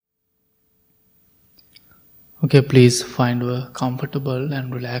Okay, please find a comfortable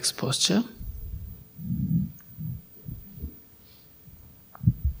and relaxed posture.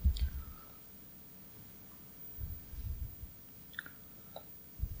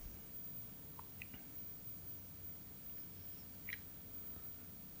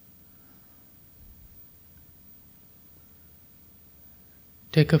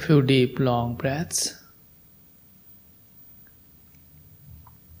 Take a few deep, long breaths.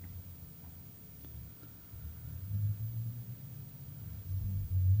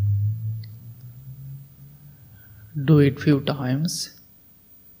 Do it few times.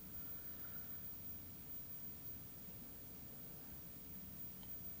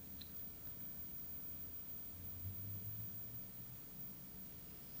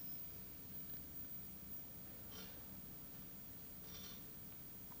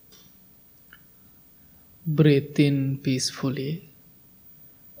 Breathe in peacefully.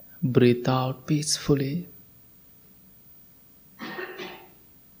 Breathe out peacefully.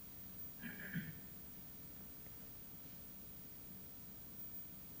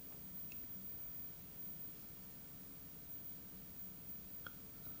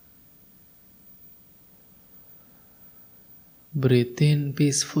 Breathe in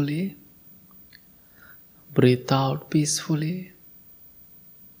peacefully. Breathe out peacefully.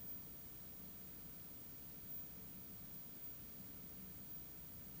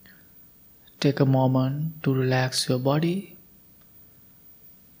 Take a moment to relax your body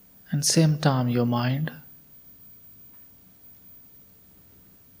and same time your mind.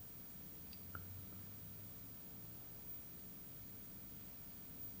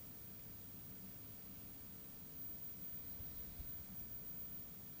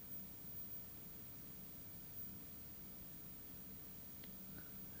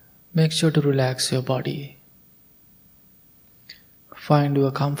 Make sure to relax your body. Find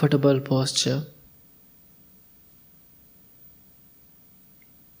your comfortable posture.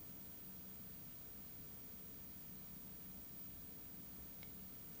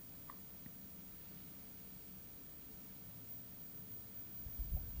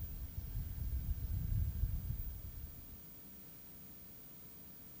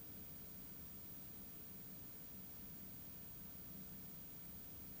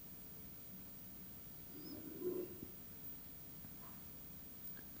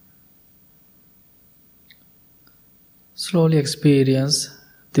 Slowly experience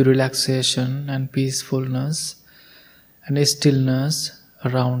the relaxation and peacefulness and stillness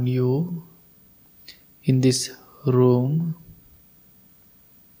around you in this room.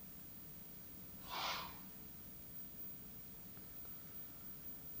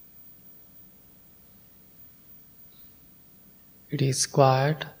 It is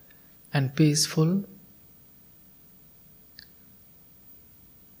quiet and peaceful,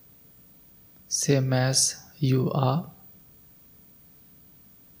 same as you are.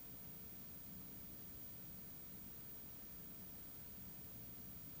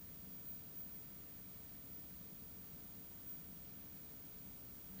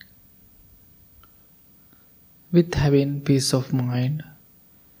 With having peace of mind,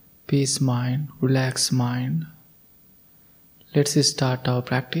 peace mind, relaxed mind, let's start our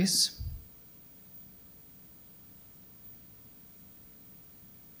practice.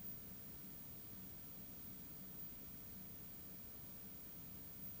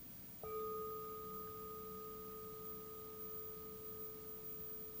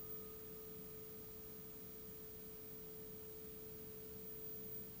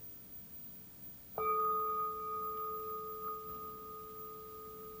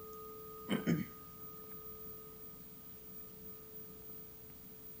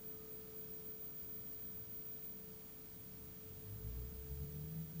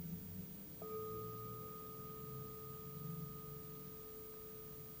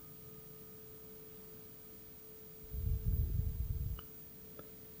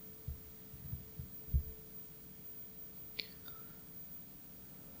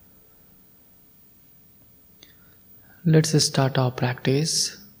 Let's start our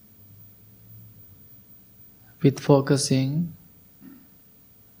practice with focusing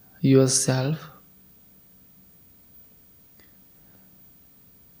yourself.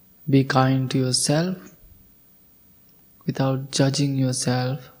 Be kind to yourself without judging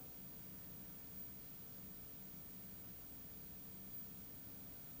yourself.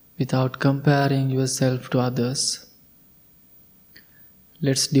 Without comparing yourself to others.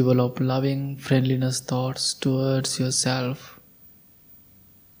 Let's develop loving friendliness thoughts towards yourself.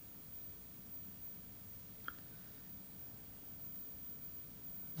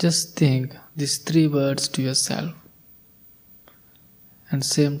 Just think these three words to yourself and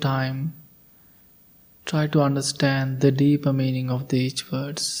same time Try to understand the deeper meaning of each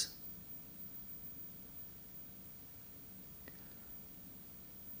words.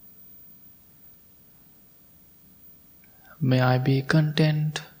 May I be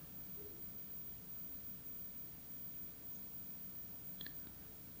content.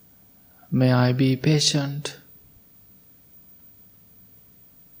 May I be patient.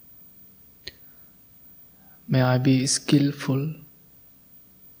 May I be skillful.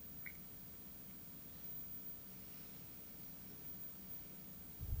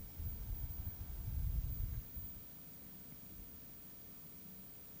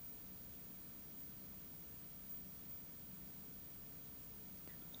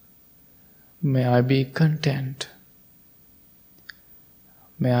 May I be content.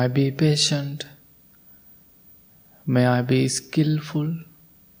 May I be patient. May I be skillful.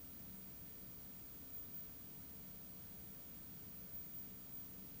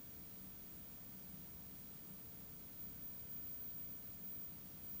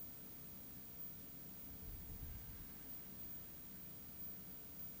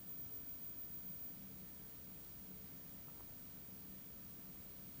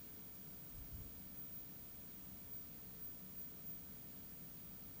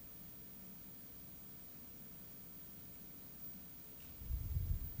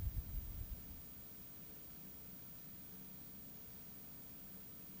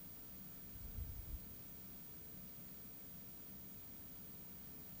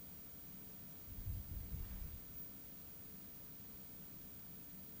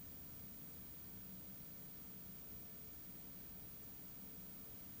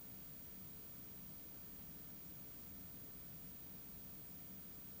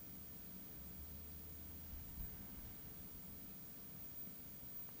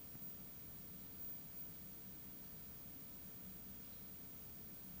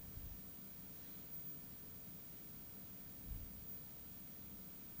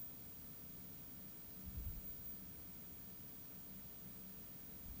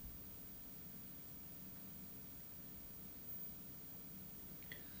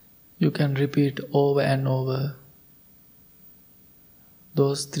 You can repeat over and over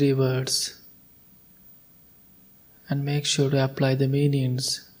those 3 words and make sure to apply the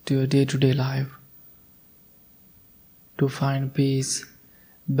meanings to your day-to-day life to find peace,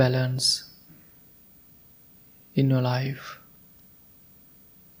 balance in your life.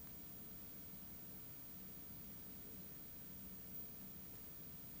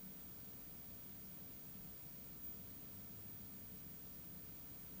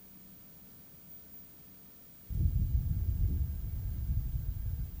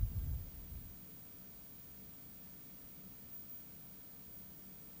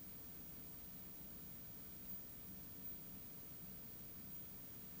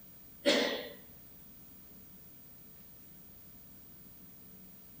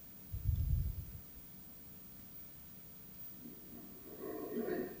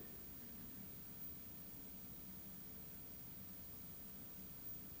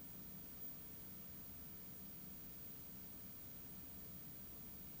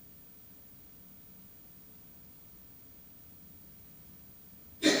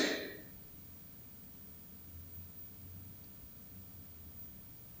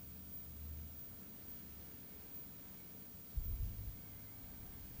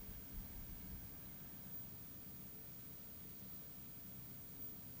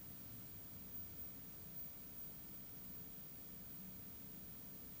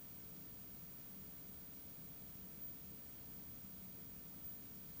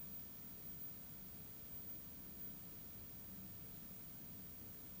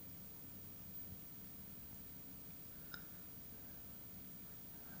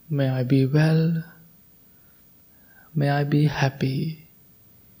 May I be well. May I be happy.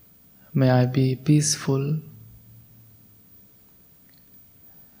 May I be peaceful.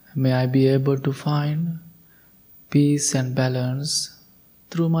 May I be able to find peace and balance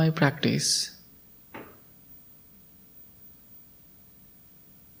through my practice.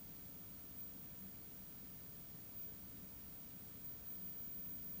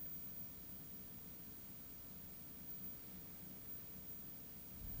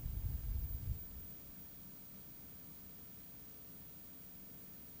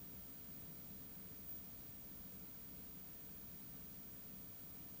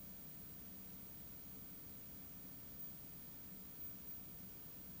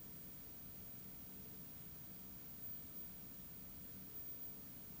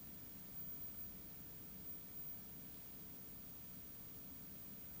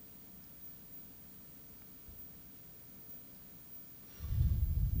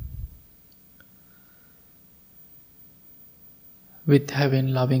 With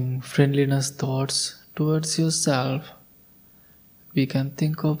having loving friendliness thoughts towards yourself, we can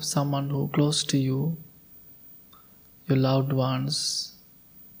think of someone who close to you, your loved ones,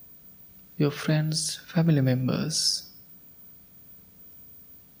 your friends, family members.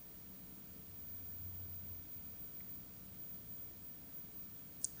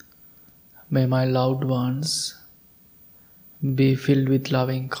 May my loved ones be filled with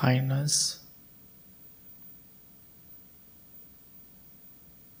loving kindness.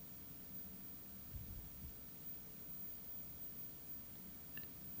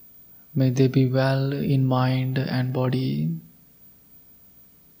 May they be well in mind and body.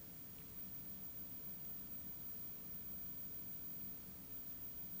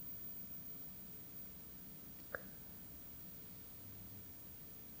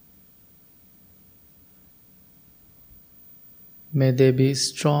 May they be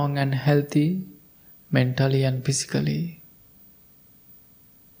strong and healthy mentally and physically.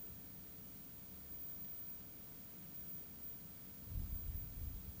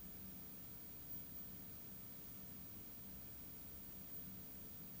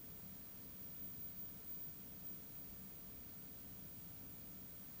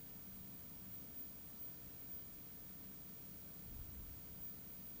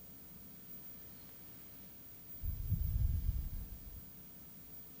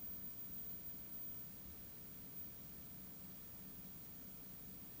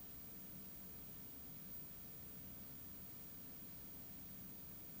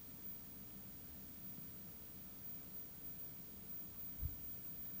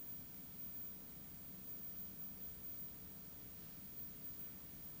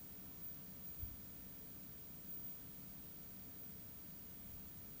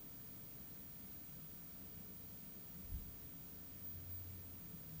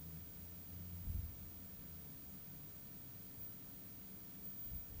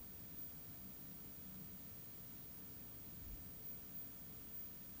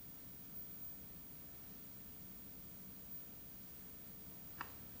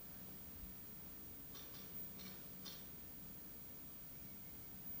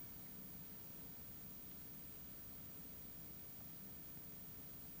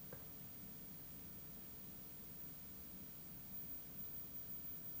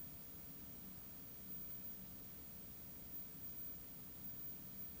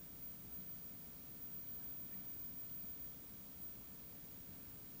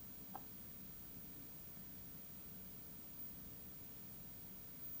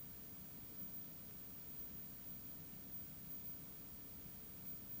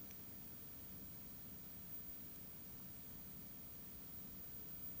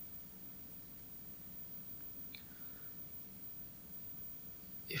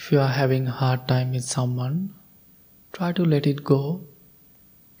 If you are having a hard time with someone, try to let it go.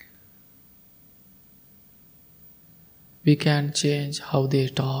 We can change how they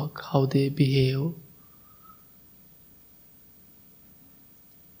talk, how they behave,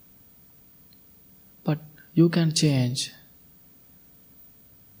 but you can change.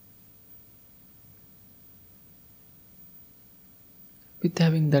 With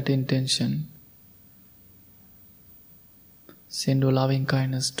having that intention, send your loving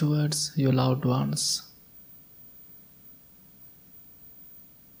kindness towards your loved ones.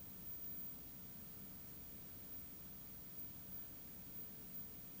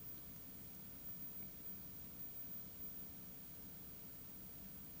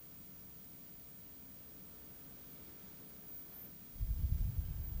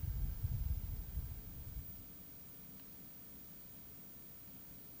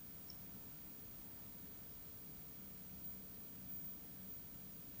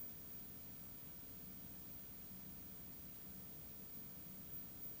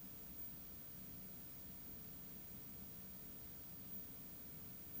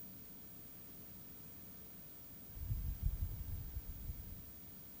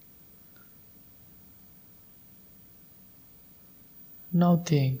 Now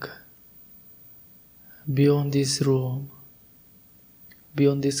think beyond this room,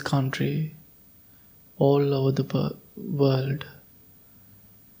 beyond this country, all over the world.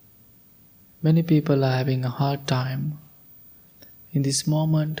 Many people are having a hard time. In this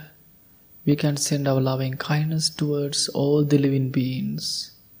moment, we can send our loving kindness towards all the living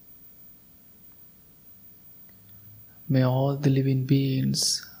beings. May all the living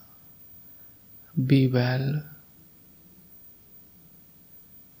beings be well.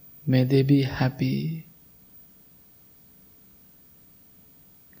 May they be happy.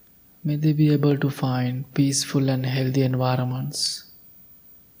 May they be able to find peaceful and healthy environments.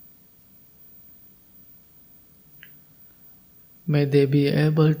 May they be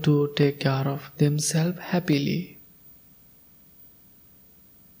able to take care of themselves happily.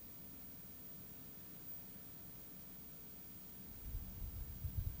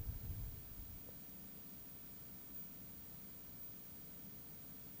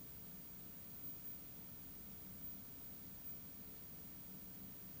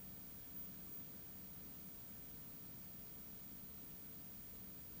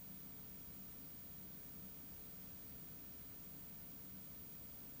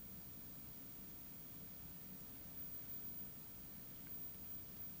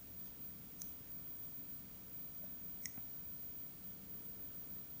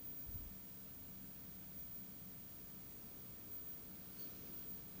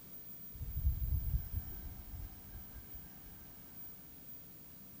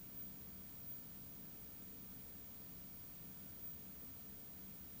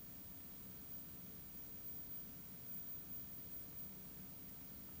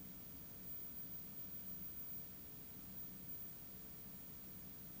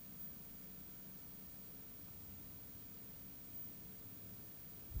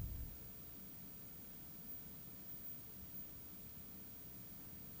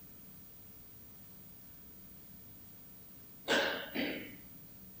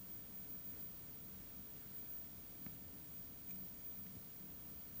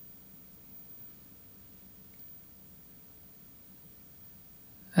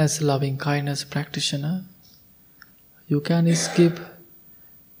 As a loving kindness practitioner, you can skip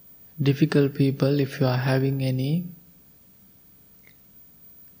difficult people if you are having any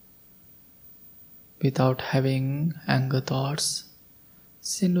without having anger thoughts.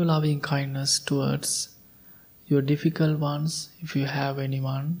 Send your loving kindness towards your difficult ones if you have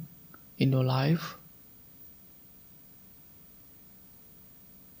anyone in your life.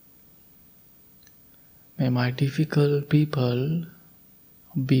 May my difficult people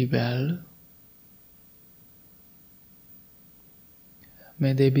be well.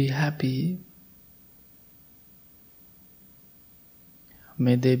 May they be happy.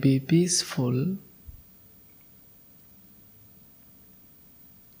 May they be peaceful.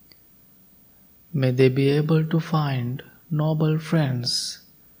 May they be able to find noble friends,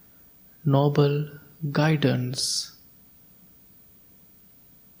 noble guidance.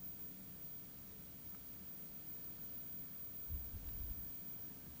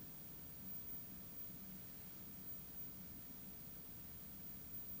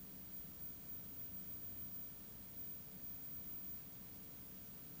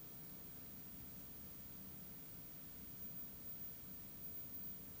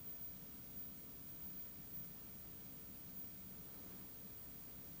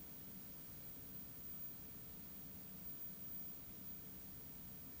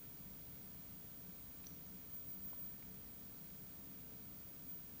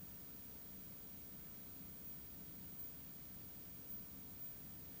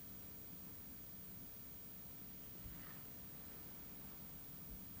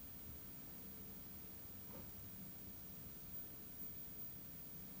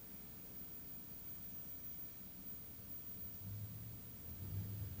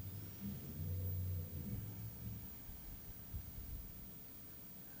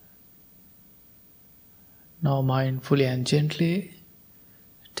 Now, mindfully and gently,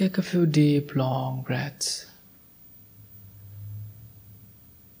 take a few deep, long breaths.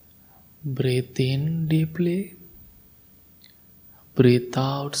 Breathe in deeply, breathe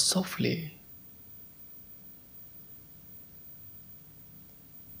out softly.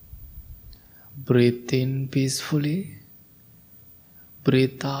 Breathe in peacefully,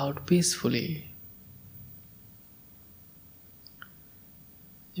 breathe out peacefully.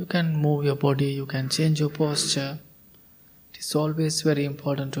 You can move your body, you can change your posture. It is always very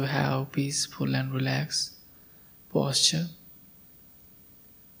important to have peaceful and relaxed posture.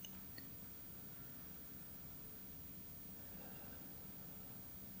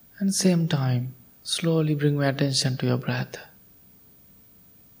 And same time, slowly bring your attention to your breath.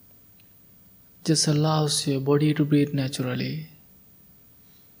 Just allows your body to breathe naturally,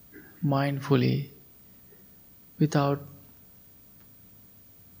 mindfully, without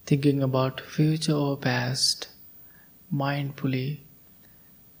thinking about future or past. Mindfully,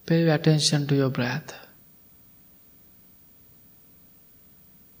 pay attention to your breath.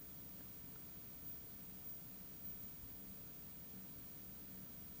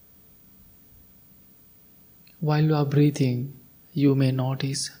 While you are breathing, you may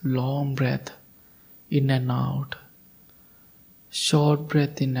notice long breath in and out, short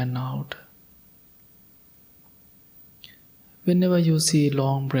breath in and out. Whenever you see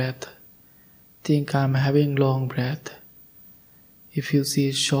long breath, think I am having long breath. If you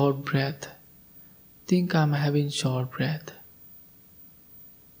see short breath, think I'm having short breath.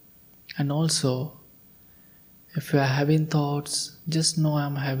 And also, if you are having thoughts, just know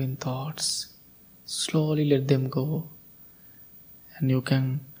I'm having thoughts. Slowly let them go, and you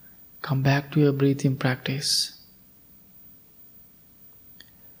can come back to your breathing practice.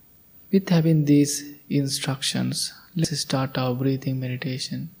 With having these instructions, let's start our breathing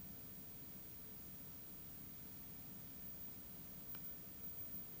meditation.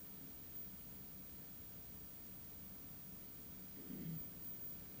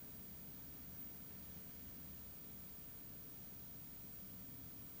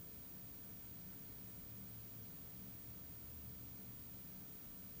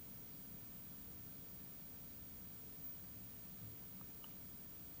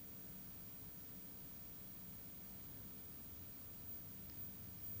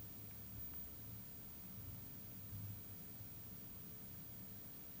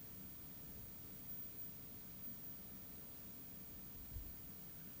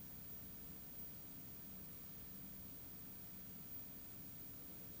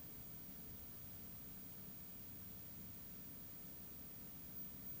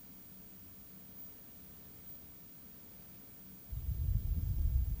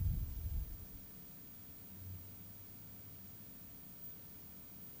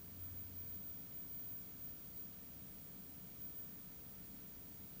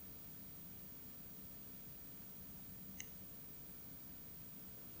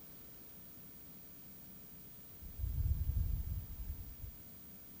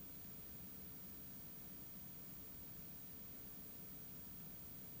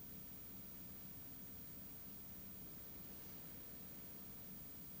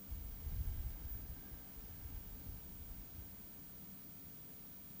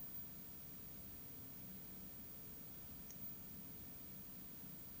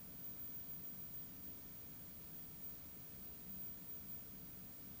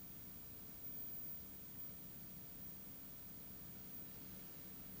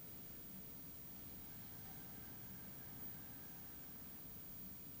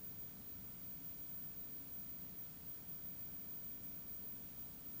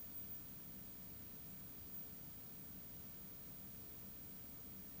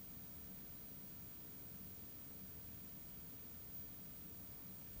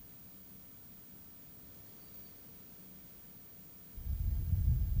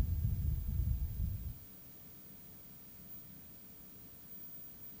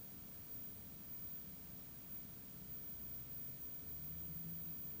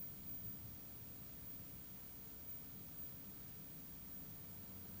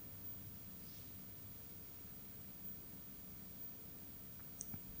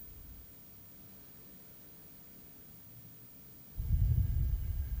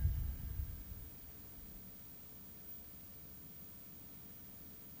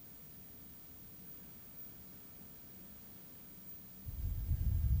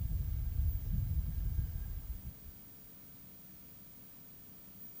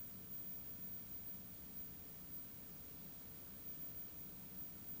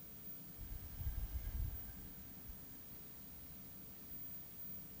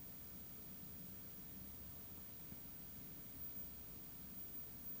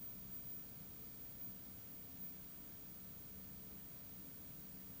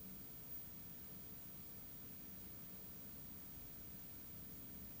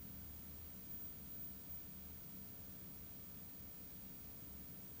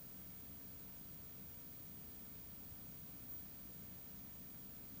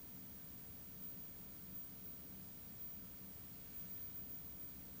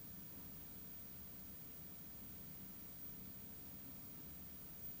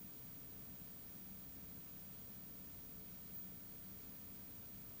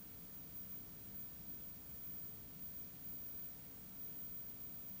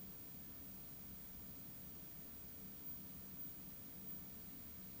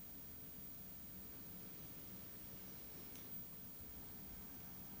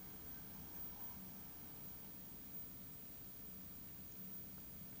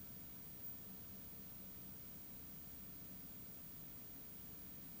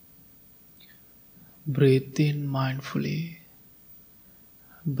 Breathe in mindfully,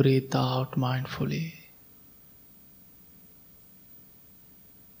 breathe out mindfully.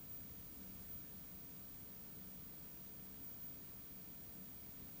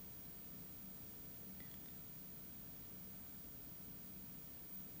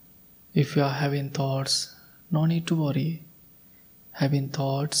 If you are having thoughts, no need to worry. Having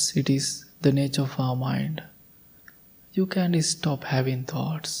thoughts, it is the nature of our mind. You can't stop having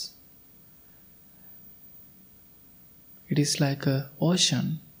thoughts. It is like a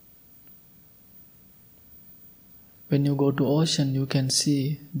ocean. When you go to ocean, you can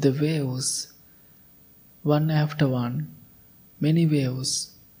see the waves, one after one. Many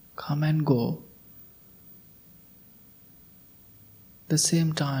waves come and go. The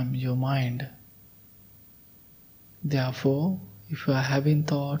same time, your mind. Therefore, if you are having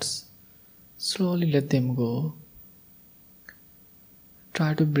thoughts, slowly let them go.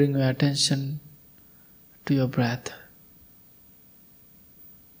 Try to bring your attention to your breath.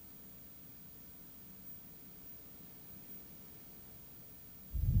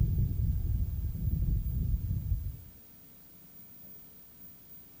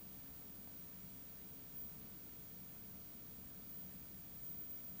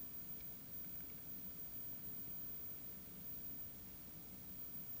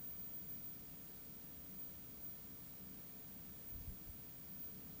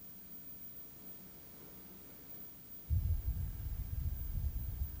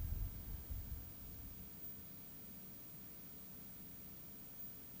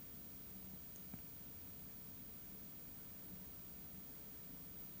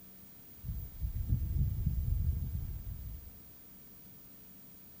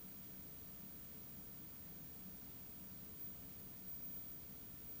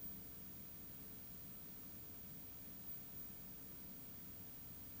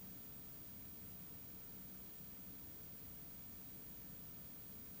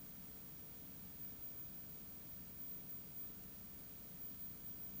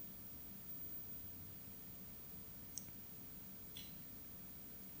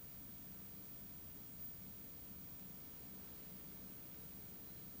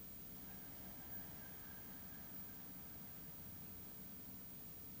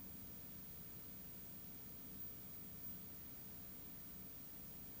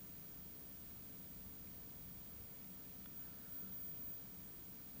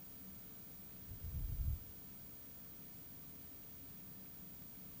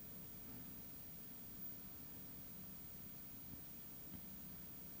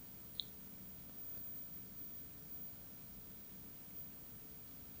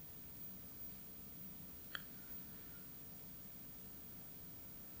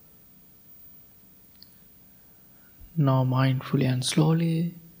 Now, mindfully and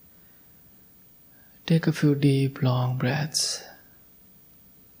slowly, take a few deep, long breaths.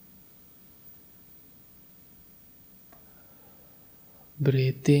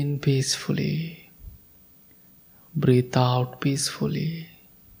 Breathe in peacefully. Breathe out peacefully.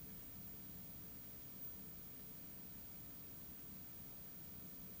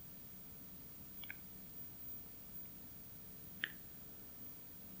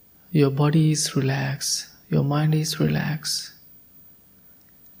 Your body is relaxed. Your mind is relaxed.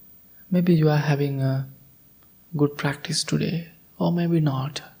 Maybe you are having a good practice today, or maybe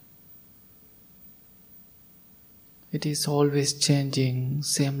not. It is always changing,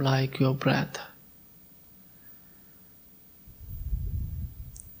 same like your breath.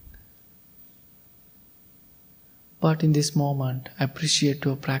 But in this moment, appreciate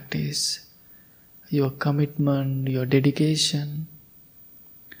your practice, your commitment, your dedication.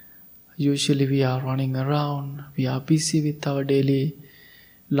 Usually we are running around, we are busy with our daily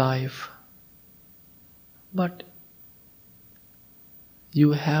life. But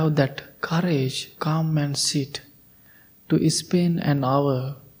you have that courage, come and sit, to spend an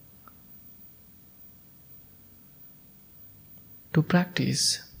hour to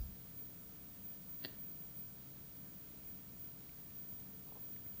practice.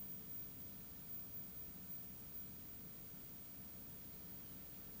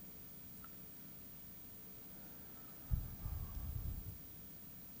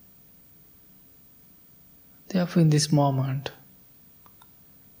 Therefore, in this moment,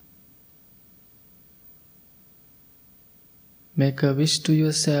 make a wish to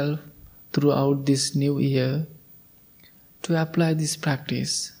yourself throughout this new year to apply this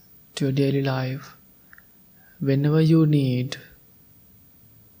practice to your daily life. Whenever you need,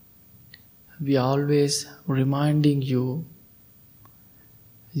 we are always reminding you,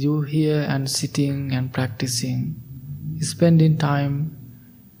 you here and sitting and practicing, spending time.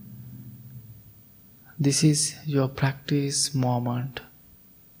 This is your practice moment.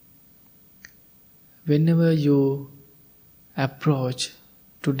 Whenever you approach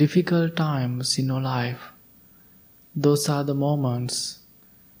to difficult times in your life, those are the moments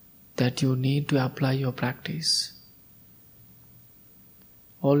that you need to apply your practice.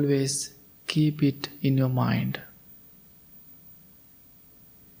 Always keep it in your mind.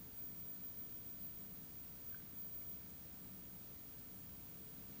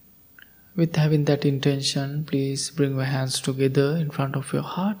 With having that intention, please bring your hands together in front of your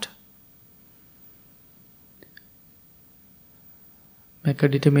heart. Make a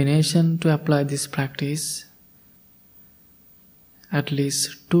determination to apply this practice at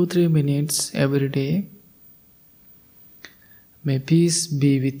least 2-3 minutes every day. May peace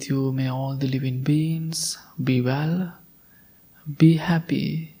be with you. May all the living beings be well, be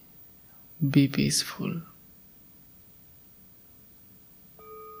happy, be peaceful.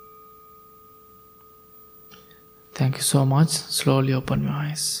 Thank you so much. Slowly open your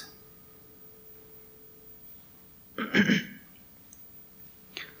eyes.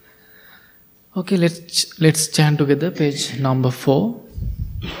 Okay, let's chant together page number 4.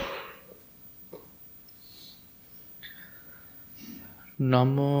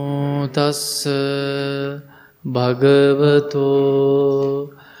 Namo tassa bhagavato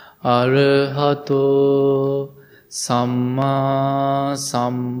arahato samma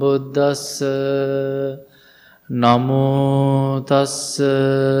sambuddhassa. Namo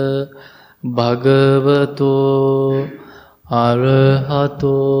tassa bhagavato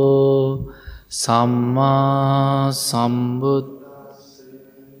arahato samma sambuddhassa.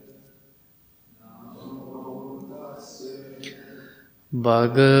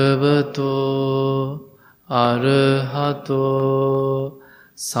 Bhagavato arahato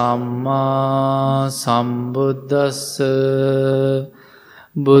samma sambuddhassa.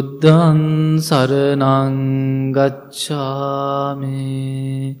 Buddhaṃ saraṇaṃ gacchāmi.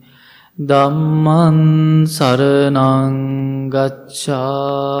 Dhammaṃ saraṇaṃ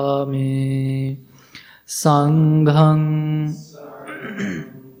gacchāmi. Sanghaṃ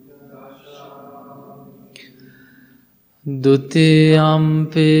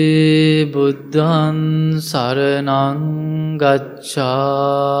Dutiyampi buddhaṃ saraṇaṃ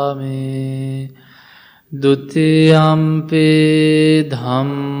gacchāmi. Dutiyampi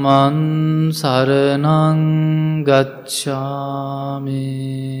dhammaṃ saraṇaṃ gacchāmi.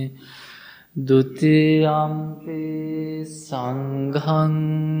 Dutiyampi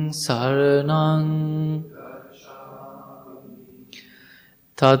sanghaṃ saraṇaṃ.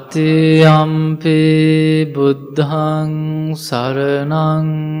 Tatiyampi buddhaṃ saraṇaṃ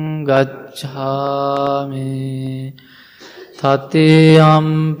gacchāmi.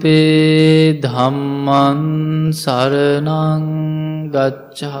 Tatiyampi dhammaṃ saraṇaṃ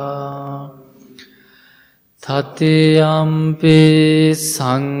gacchāmi. Tatiyampi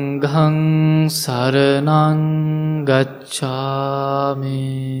sanghaṃ saraṇaṃ gacchāmi.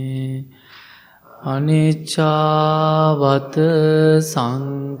 Anicca-vata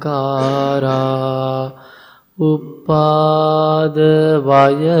saṅkārā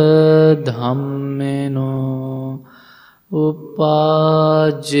uppada-vaya dhammeno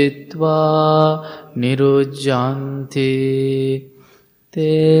uppajjitva nirujjanti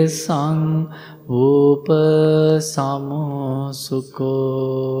tesaṃ upasamosukho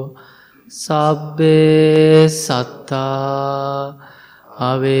sabbe sattā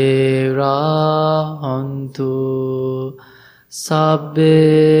avera hontu. Sabbe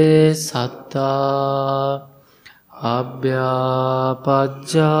sattā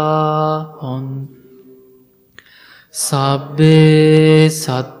abhyapajja hontu. Sabbe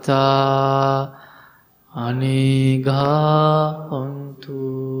sattā anigha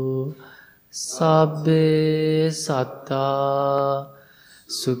hontu. Sabbe sattā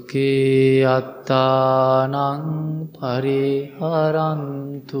sukhi attānaṃ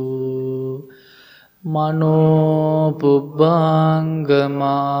pariharantu. Mano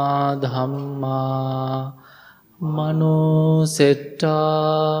pubbangama dhamma mano setta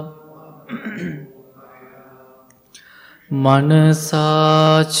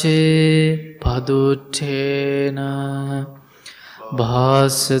manasace paduttena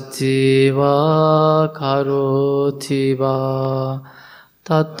bhasati va karoti va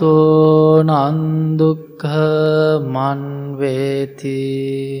tato nandukkha manveti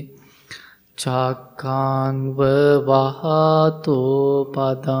cakkang vahato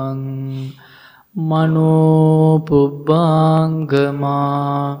padang mano pubbangama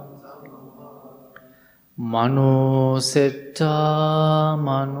mano setta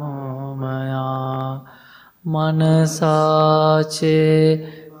manomaya manasace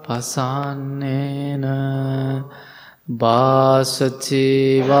pasannena bhasati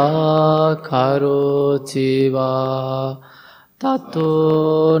va karoti va tato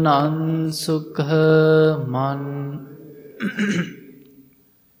nan sukha man.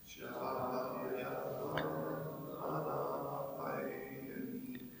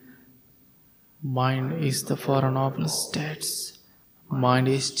 Mind is the Four Noble States. Mind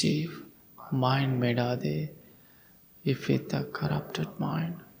is chief. Mind medade. If with a corrupted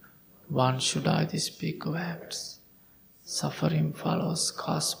mind, One should I these big acts. Suffering follows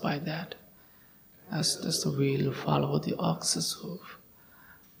caused by that, as does the wheel follow the ox's hoof.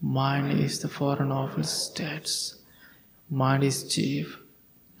 Mind is the foreign of his states. Mind is chief.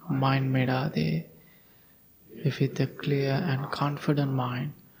 Mind made are they. If with a clear and confident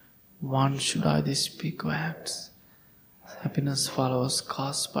mind, one should I these big acts. Happiness follows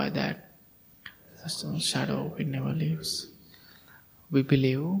caused by that. As the shadow it never leaves. We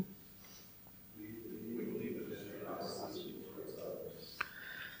believe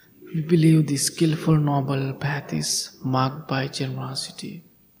the skillful noble path is marked by generosity.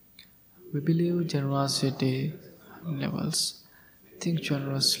 We believe generosity levels. Think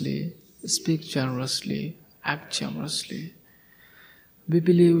generously, speak generously, act generously. We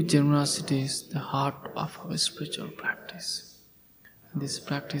believe generosity is the heart of our spiritual practice. These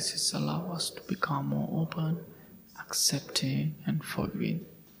practices allow us to become more open, accepting, and forgiving.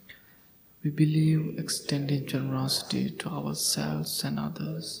 We believe extending generosity to ourselves and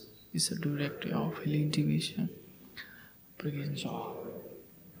others is a direct way of healing division, bringing joy.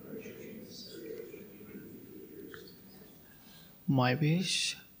 My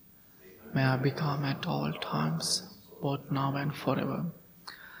wish, may I become at all times, both now and forever,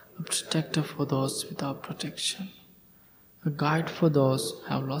 a protector for those without protection, a guide for those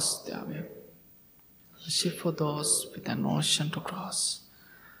who have lost their way, a ship for those with an ocean to cross,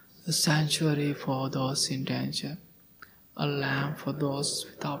 a sanctuary for those in danger, a lamp for those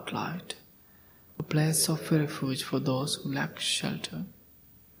without light, a place of refuge for those who lack shelter.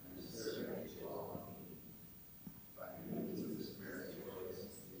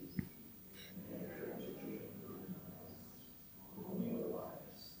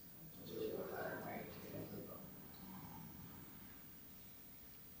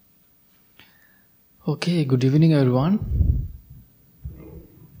 Okay, good evening everyone.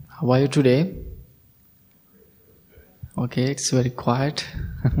 How are you today? Okay, it's very quiet.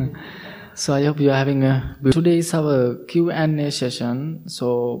 So I hope you are having a... Today is our Q&A session.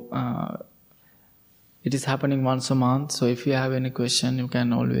 So it is happening once a month. So if you have any question, you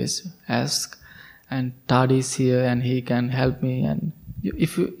can always ask. And Tad is here and he can help me. And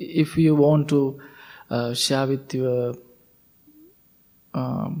if you want to share with your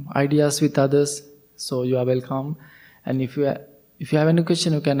ideas with others, so you are welcome. And if you have any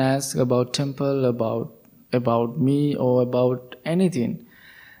question, you can ask about temple, about me, or about anything.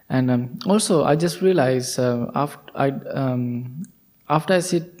 And also, I just realized after I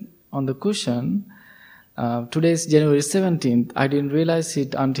sit on the cushion, today is January 17th. I didn't realize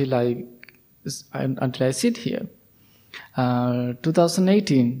it until I sit here.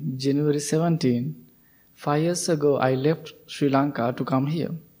 2018, January 17th, 5 years ago, I left Sri Lanka to come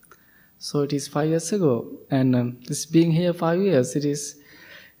here. So it is 5 years ago, and this being here 5 years, it is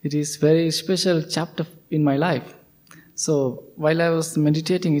very special chapter in my life. So while I was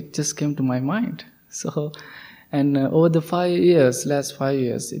meditating, it just came to my mind. So, and over the last 5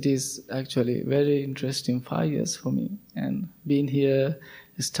 years, it is actually very interesting 5 years for me. And being here,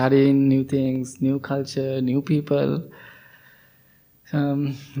 studying new things, new culture, new people,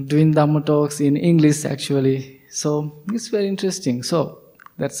 doing Dhamma talks in English actually. So it's very interesting. So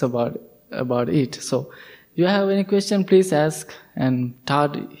that's about it. So you have any question, please ask. And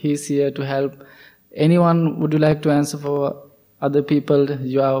Tad, he's here to help. Anyone would you like to answer for other people?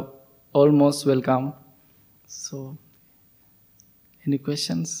 You are almost welcome. So any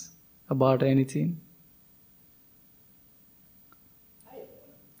questions about anything?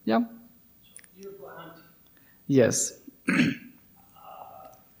 Yeah. So you're Bahanti. Yes.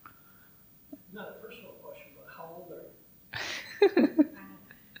 Not a personal question, but how old are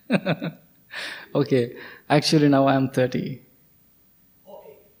you? Okay. Actually, now I'm 30.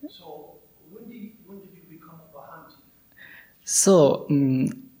 Okay. So when did you become a Bahanti? So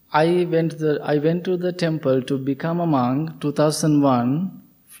I went to the temple to become a monk 2001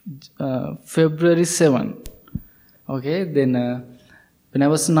 February 7. Okay. Then when I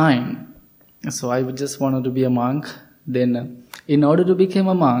was 9, so I just wanted to be a monk. Then in order to become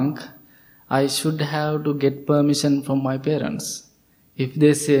a monk, I should have to get permission from my parents. If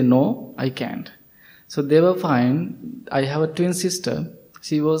they say no, I can't. So they were fine. I have a twin sister.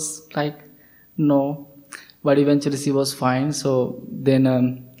 She was like, no. But eventually she was fine. So then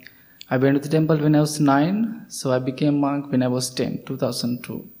I went to the temple when I was 9. So I became monk when I was 10,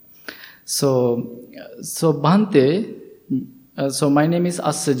 2002. So Bhante, so my name is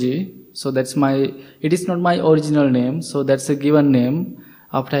Assaji. So it is not my original name. So that's a given name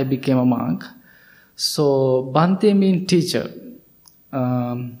after I became a monk. So Bhante means teacher.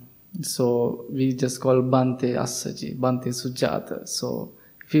 So we just call Bhante Assaji, Bhante Sujata. So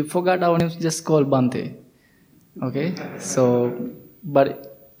If you forgot our names, just call Bante. Okay? So,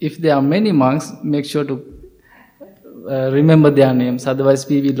 but if there are many monks, make sure to remember their names, otherwise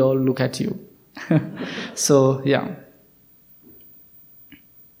we will all look at you. So, yeah.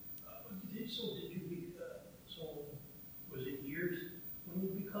 So was it years when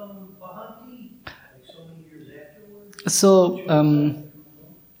you become Bhante? Like so many years afterwards?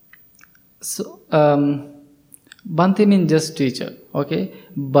 Bhante means just teacher, okay?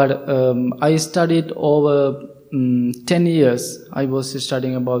 But I studied over 10 years. I was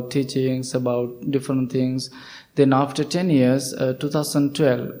studying about teachings, about different things. Then after 10 years,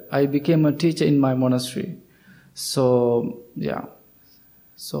 2012, I became a teacher in my monastery. So, yeah.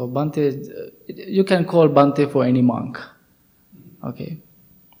 So Bhante, you can call Bhante for any monk. Okay.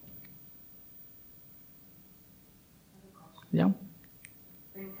 Yeah.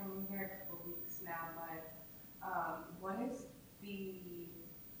 Been coming here a couple weeks now, but what is the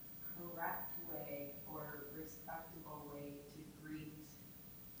correct way or respectable way to greet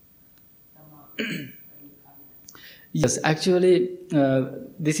the monks when you come in? Yes, actually,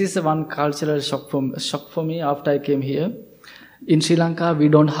 this is one cultural shock for me after I came here. In Sri Lanka, we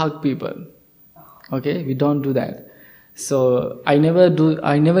don't hug people. Okay, we don't do that. So I never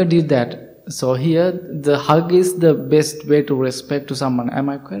did that. So here, the hug is the best way to respect to someone. Am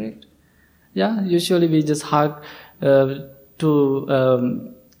I correct? Yeah, usually we just hug to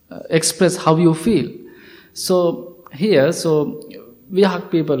express how you feel. So here, we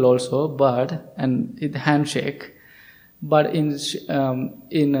hug people also, and it handshake. But in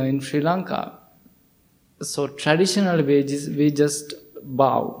Sri Lanka, so traditional ways we just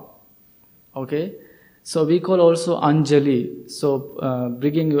bow, okay? So we call also Anjali, so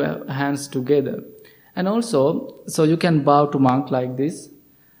bringing your hands together. And also, so you can bow to monk like this.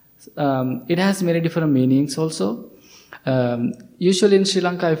 It has many different meanings also. Usually in Sri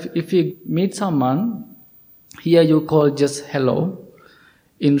Lanka, if you meet someone, here you call just hello.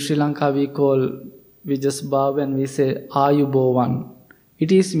 In Sri Lanka we just bow and we say Ayubovan.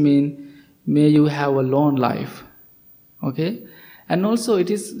 It is mean may you have a long life, okay? And also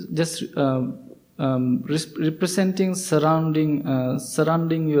it is just representing surrounding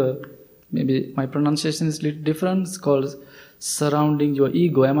your, maybe my pronunciation is a little different, it's called surrounding your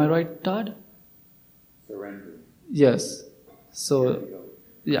ego. Am I right, Todd? Surrender. Yes. So,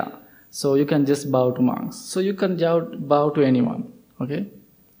 yeah. So you can just bow to monks. So you can bow to anyone, okay?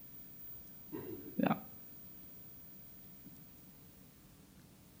 Yeah.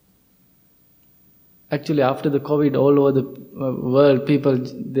 Actually, after the COVID, all over the world, people,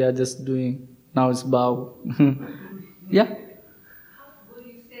 they are just doing, now it's bow. Yeah. Will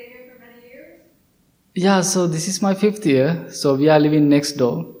you stay here for many years? Yeah, so this is my 5th year. So we are living next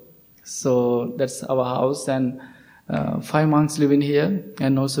door. So that's our house, and 5 monks living here.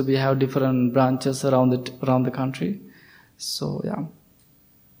 And also we have different branches around the country. So, yeah.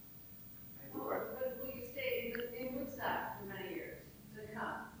 But will you stay in Woodstock for many years to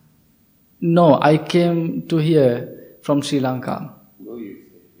come? No, I came to here from Sri Lanka. Will you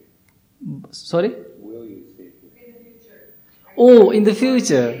stay here? Sorry? Will you stay here? In the future? Oh, in the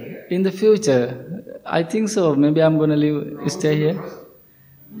future. In the future. I think so. Maybe I'm going to stay here.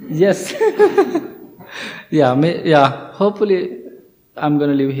 Yes. Yeah. Hopefully, I'm going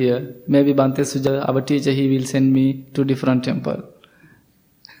to live here. Maybe Bhante Suja, our teacher, he will send me to different temple.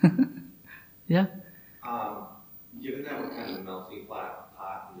 Yeah. Given that we're kind of a melting pot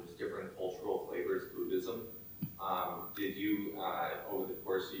and there's different cultural flavors of Buddhism, did you, over the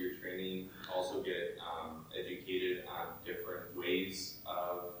course of your training, also get educated on different ways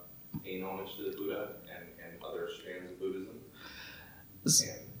of paying homage to the Buddha and other strands of Buddhism? And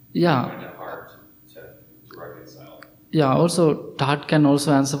Yeah. find it hard to reconcile. Yeah, also Tat can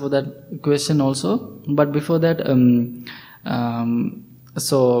also answer for that question also. But before that,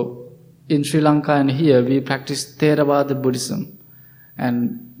 so in Sri Lanka and here we practice Theravada Buddhism,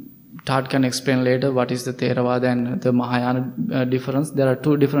 and Tat can explain later what is the Theravada and the Mahayana difference. There are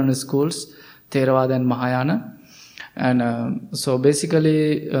 2 different schools, Theravada and Mahayana. And so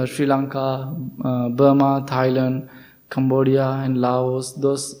basically Sri Lanka, Burma, Thailand, Cambodia and Laos,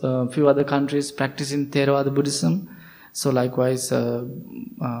 those few other countries practicing Theravada Buddhism. So likewise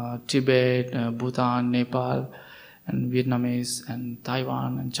Tibet, Bhutan, Nepal and Vietnamese and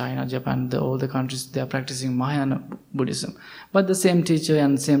Taiwan and China, Japan, all the countries, they are practicing Mahayana Buddhism. But the same teacher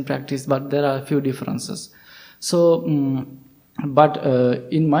and same practice, but there are a few differences. So,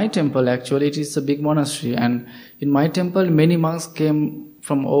 in my temple actually it is a big monastery, and in my temple many monks came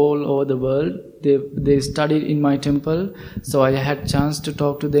from all over the world. They studied in my temple, so I had chance to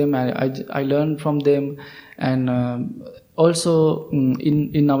talk to them, and I learned from them. And also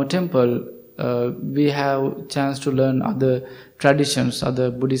in our temple, we have chance to learn other traditions,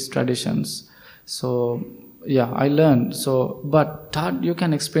 other Buddhist traditions. So yeah, I learned. So, but Todd, you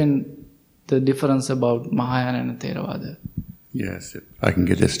can explain the difference about Mahayana and Theravada. Yes, if I can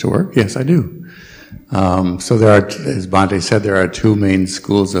get this to work. Yes, I do. So there are, as Bhante said, there are two main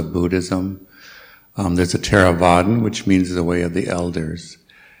schools of Buddhism. There's a Theravadan, which means the way of the elders.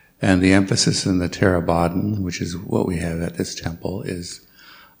 And the emphasis in the Theravadan, which is what we have at this temple, is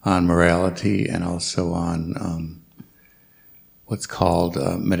on morality and also on what's called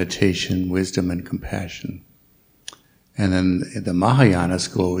meditation, wisdom, and compassion. And then the Mahayana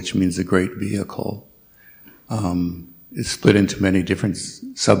school, which means the great vehicle, is split into many different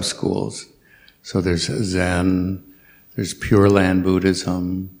sub-schools. So there's Zen, there's Pure Land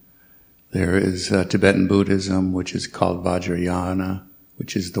Buddhism, there is Tibetan Buddhism, which is called Vajrayana,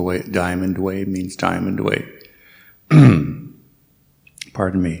 which is the way, diamond way, means diamond way.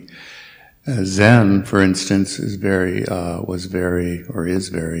 Pardon me. Zen, for instance, is very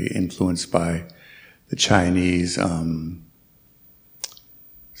influenced by the Chinese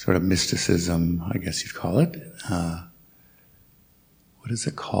sort of mysticism, I guess you'd call it. What is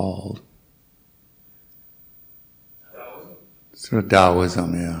it called? Taoism. Sort of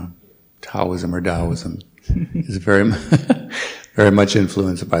Taoism, yeah. Taoism or Taoism is very much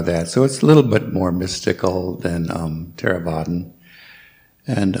influenced by that. So it's a little bit more mystical than Theravadan.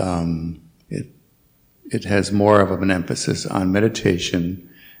 And it has more of an emphasis on meditation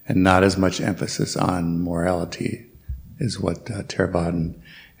and not as much emphasis on morality, is what Theravadan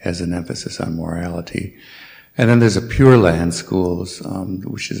has an emphasis on morality. And then there's a Pure Land schools,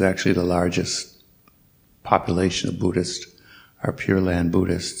 which is actually the largest population of Buddhists, are Pure Land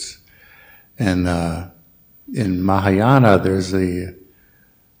Buddhists. And in Mahayana, there's a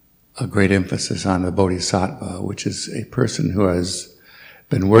great emphasis on the Bodhisattva, which is a person who has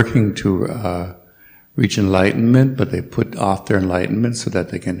been working to reach enlightenment, but they put off their enlightenment so that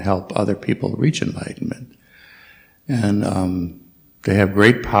they can help other people reach enlightenment. And they have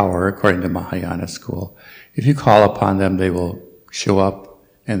great power, according to Mahayana school. If you call upon them, they will show up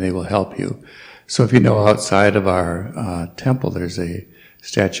and they will help you. So if you know, outside of our temple, there's a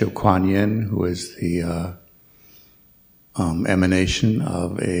statue of Kuan Yin, who is the emanation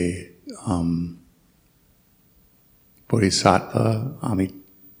of a Bodhisattva,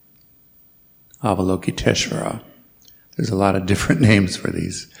 Avalokiteshvara. There's a lot of different names for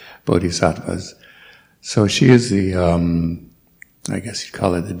these bodhisattvas. So she is the, I guess you'd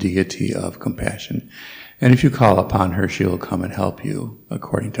call it the deity of compassion. And if you call upon her, she will come and help you,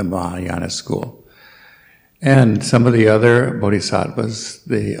 according to Mahayana school. And some of the other bodhisattvas,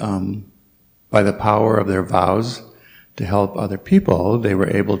 they, by the power of their vows to help other people, they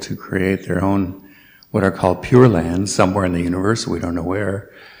were able to create their own, what are called pure lands, somewhere in the universe, we don't know where.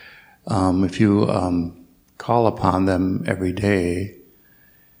 If you call upon them every day,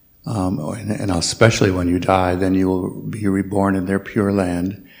 and especially when you die, then you will be reborn in their pure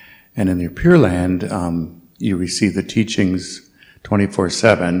land. And in their pure land, you receive the teachings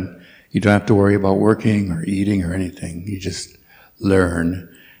 24/7. You don't have to worry about working or eating or anything. You just learn.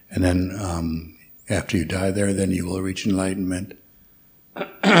 And then after you die there, then you will reach enlightenment.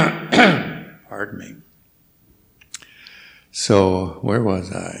 Pardon me. So, where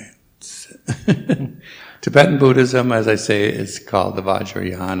was I? Tibetan Buddhism, as I say, is called the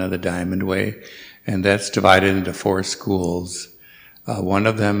Vajrayana, the Diamond Way, and that's divided into 4 schools. One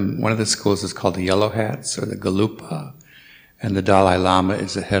of the schools is called the Yellow Hats, or the Galupa, and the Dalai Lama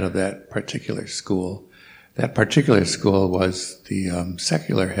is the head of that particular school. That particular school was the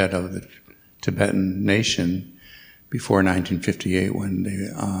secular head of the Tibetan nation before 1958, when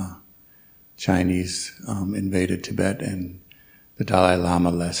the Chinese invaded Tibet, and the Dalai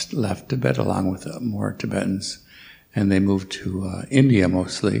Lama left Tibet along with more Tibetans, and they moved to India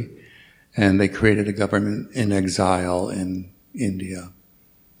mostly, and they created a government in exile in India.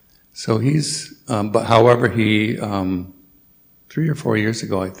 So however, he 3 or 4 years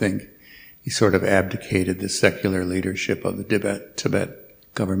ago, I think, he sort of abdicated the secular leadership of the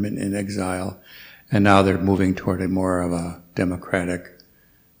Tibet government in exile, and now they're moving toward more of a democratic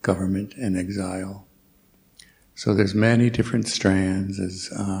government in exile. So there's many different strands, as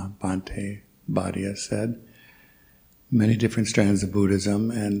Bhante Bhatia said, many different strands of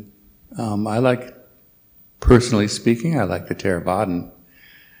Buddhism, and personally speaking, I like the Theravadan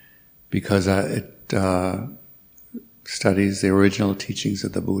because it studies the original teachings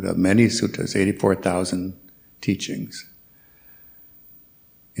of the Buddha, many suttas, 84,000 teachings.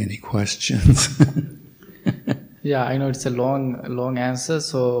 Any questions? Yeah, I know it's a long answer.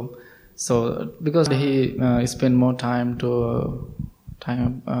 So So because he spent more time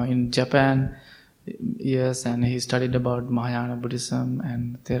in Japan, yes, and he studied about Mahayana Buddhism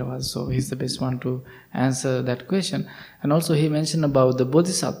and Theravada, so he's the best one to answer that question. And also he mentioned about the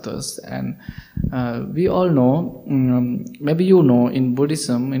Bodhisattvas, and we all know, maybe you know, in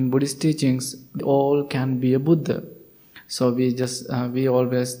Buddhism, in Buddhist teachings, all can be a Buddha. So we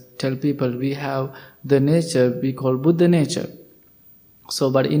always tell people we have the nature we call Buddha nature. So,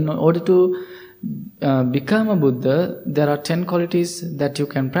 but in order to become a Buddha, there are 10 qualities that you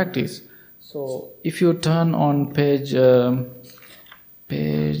can practice. So, if you turn on page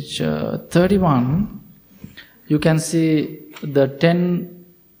 31, you can see the 10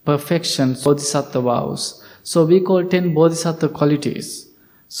 perfections, Bodhisattva vows. So, we call 10 Bodhisattva qualities.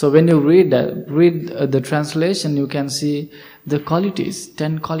 So, when you read the translation, you can see the qualities,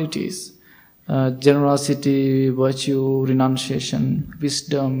 10 qualities. Generosity, virtue, renunciation,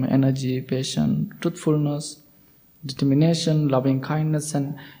 wisdom, energy, patience, truthfulness, determination, loving kindness,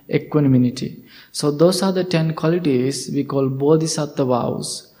 and equanimity. So those are the 10 qualities we call Bodhisattva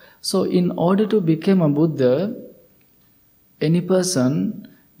vows. So in order to become a Buddha, any person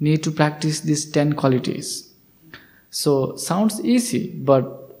need to practice these 10 qualities. So sounds easy,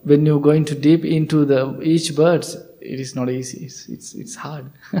 but when you go into deep into each words, it is not easy. It's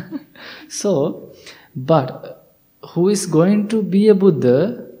hard. So, but who is going to be a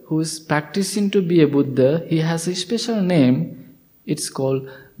Buddha, who is practicing to be a Buddha, he has a special name. It's called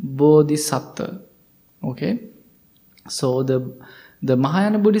Bodhisattva. Okay? So the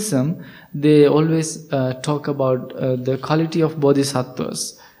Mahayana Buddhism, they always talk about the quality of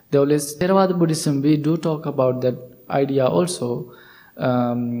Bodhisattvas. They always, Theravada Buddhism, we do talk about that idea also.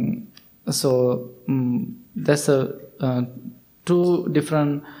 That's two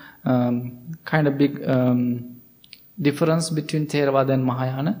different kind of big difference between Theravada and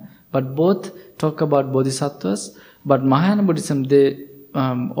Mahayana, but both talk about Bodhisattvas. But Mahayana Buddhism, they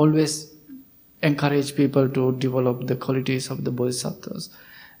always encourage people to develop the qualities of the Bodhisattvas.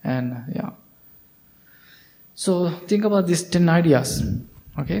 And yeah. So think about these 10 ideas.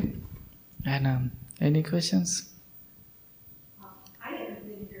 Okay? And any questions? I haven't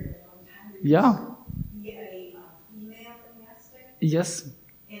been here in a long time. Yeah. Get a female monastic, Yes.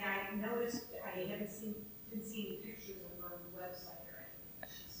 and I noticed I haven't been seeing pictures of her on the website or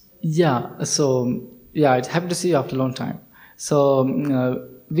anything. Yeah. So yeah, it's happy to see you after a long time. So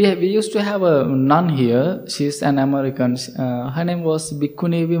we used to have a nun here. She's an American. Her name was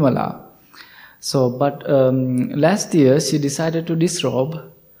Bhikkhuni Vimala. So, but last year she decided to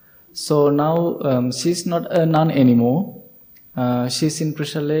disrobe. So now she's not a nun anymore. She's in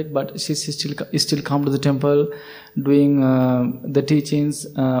Pressure Lake, but she still come to the temple, doing the teachings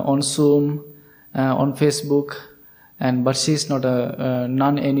on Zoom, on Facebook, but she's not a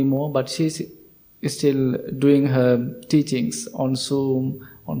nun anymore. But she's still doing her teachings on Zoom,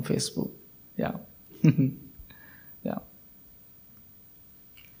 on Facebook. Yeah, yeah.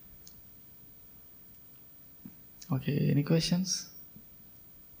 Okay, any questions?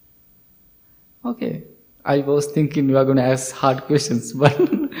 Okay. I was thinking you are going to ask hard questions, but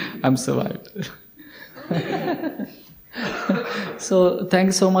I'm survived. So thank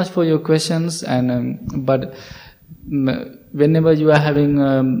you so much for your questions. And but whenever you are having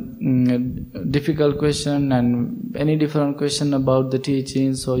a difficult question and any different question about the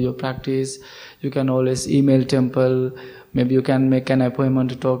teachings or your practice, you can always email temple. Maybe you can make an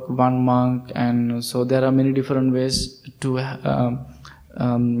appointment to talk to one monk. And so there are many different ways to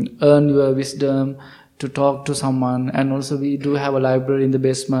earn your wisdom, to talk to someone. And also we do have a library in the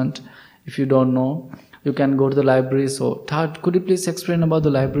basement. If you don't know, you can go to the library. So Thad, could you please explain about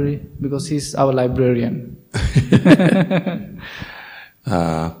the library, because he's our librarian.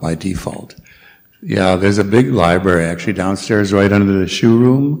 By default. Yeah, there's a big library actually downstairs right under the shoe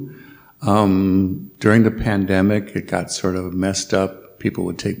room. During the pandemic, it got sort of messed up. People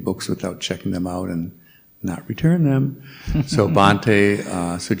would take books without checking them out and not return them. So Bhante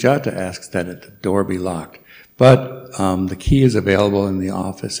Sujata asks that the door be locked. But the key is available in the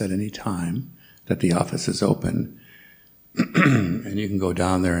office at any time that the office is open. And you can go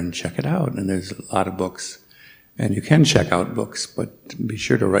down there and check it out. And there's a lot of books. And you can check out books, but be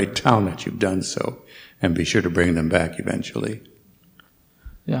sure to write down that you've done so. And be sure to bring them back eventually.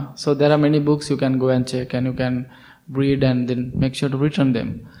 Yeah, so there are many books you can go and check, and you can read and then make sure to return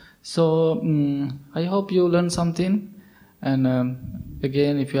them. So I hope you learned something, and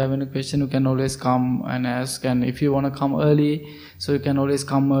again, if you have any question, you can always come and ask. And if you want to come early, so you can always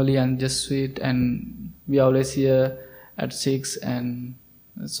come early and just sit, and we are always here at 6, and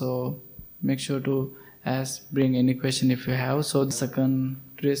so make sure to ask, bring any question if you have. So the second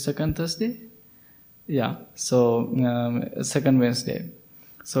today is second Thursday. Yeah, so second Wednesday.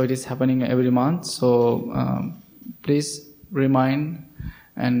 So it is happening every month. So please remind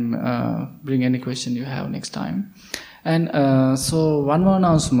and bring any question you have next time. And so one more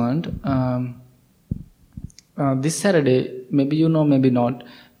announcement. This Saturday, maybe you know, maybe not,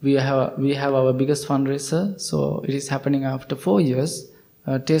 we have our biggest fundraiser. So it is happening after 4 years.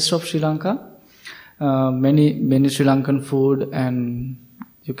 Taste of Sri Lanka. Many Sri Lankan food, and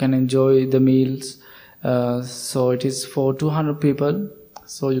you can enjoy the meals. So it is for 200 people.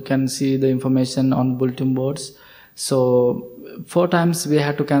 So you can see the information on bulletin boards. So 4 times we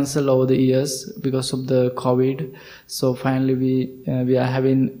had to cancel over the years because of the COVID. So finally we are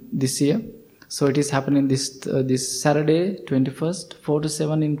having this year. So it is happening this Saturday, 21st, 4 to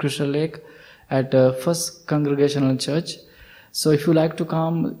 7 in Crystal Lake at First Congregational Church. So if you like to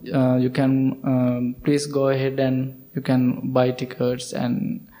come, you can please go ahead and you can buy tickets,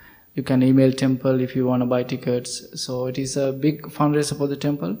 and you can email temple if you want to buy tickets. So it is a big fundraiser for the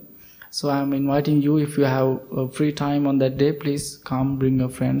temple. So I am inviting you, if you have free time on that day, please come, bring your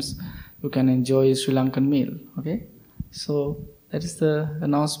friends. You can enjoy a Sri Lankan meal. Okay? So that is the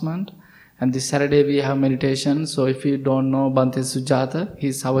announcement. And this Saturday we have meditation. So if you don't know Bhante Sujata, he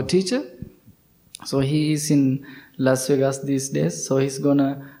is our teacher. So he is in Las Vegas these days. So he's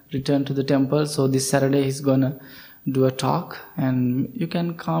gonna return to the temple. So this Saturday he's gonna do a talk, and you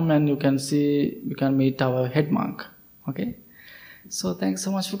can come and you can meet our head monk. Okay? So thanks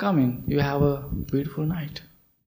so much for coming. You have a beautiful night.